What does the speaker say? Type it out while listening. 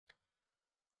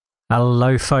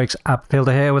Hello folks,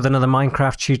 Appfielder here with another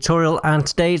Minecraft tutorial, and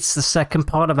today it's the second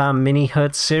part of our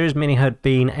Minihud series. Minihud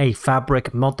being a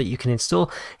fabric mod that you can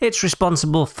install. It's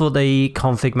responsible for the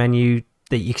config menu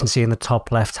that you can see in the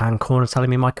top left hand corner telling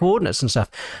me my coordinates and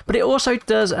stuff, but it also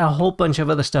does a whole bunch of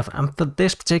other stuff. And for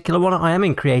this particular one I am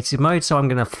in creative mode, so I'm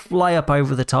going to fly up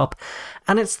over the top,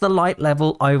 and it's the light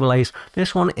level overlays.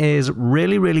 This one is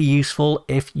really useful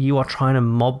if you are trying to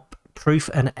mob proof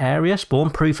an area, spawn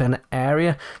proof an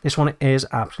area. This one is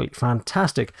absolutely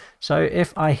fantastic. So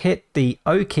if I hit the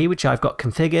O key, which I've got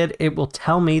configured, it will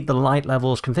tell me the light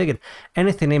levels configured.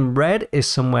 Anything in red is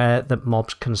somewhere that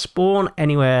mobs can spawn.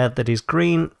 Anywhere that is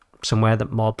green, somewhere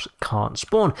that mobs can't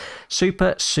spawn.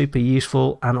 Super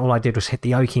useful. And all I did was hit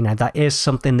the O key. Now that is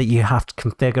something that you have to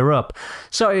configure up.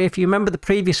 So if you remember the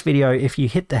previous video, if you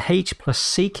hit the H plus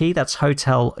C key, that's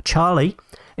Hotel Charlie,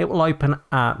 it will open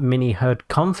a Minihud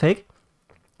config.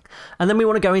 And then we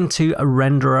want to go into a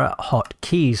renderer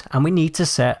hotkeys, and we need to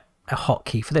set a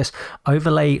hotkey for this.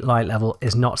 Overlay light level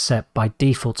is not set by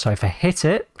default, so if I hit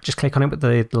it, just click on it with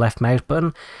the left mouse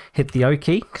button, hit the O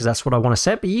key, because that's what I want to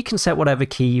set, but you can set whatever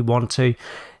key you want to.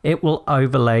 It will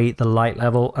overlay the light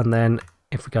level, and then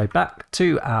if we go back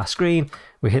to our screen,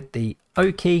 we hit the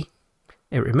O key,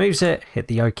 it removes it, hit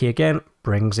the O key again,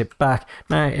 brings it back.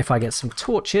 Now if I get some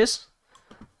torches,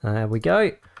 there we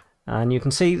go. And you can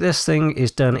see this thing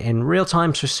is done in real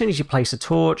time. So as soon as you place a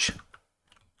torch,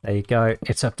 there you go,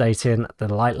 it's updating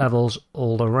the light levels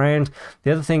all around.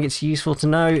 The other thing it's useful to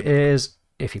know is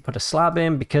if you put a slab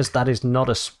in, because that is not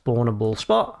a spawnable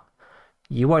spot,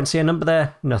 you won't see a number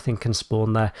there, nothing can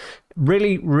spawn there.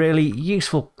 Really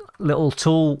useful little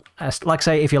tool. Like I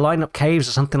say, if you line up caves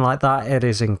or something like that, it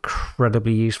is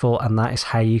incredibly useful, and that is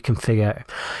how you configure it.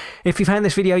 If you found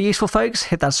this video useful, folks,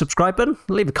 hit that subscribe button,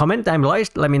 leave a comment down below,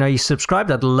 let me know you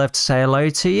subscribed. I'd love to say hello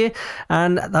to you.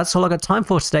 And that's all I got time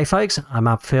for today, folks. I'm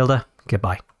Appfielder.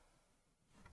 Goodbye.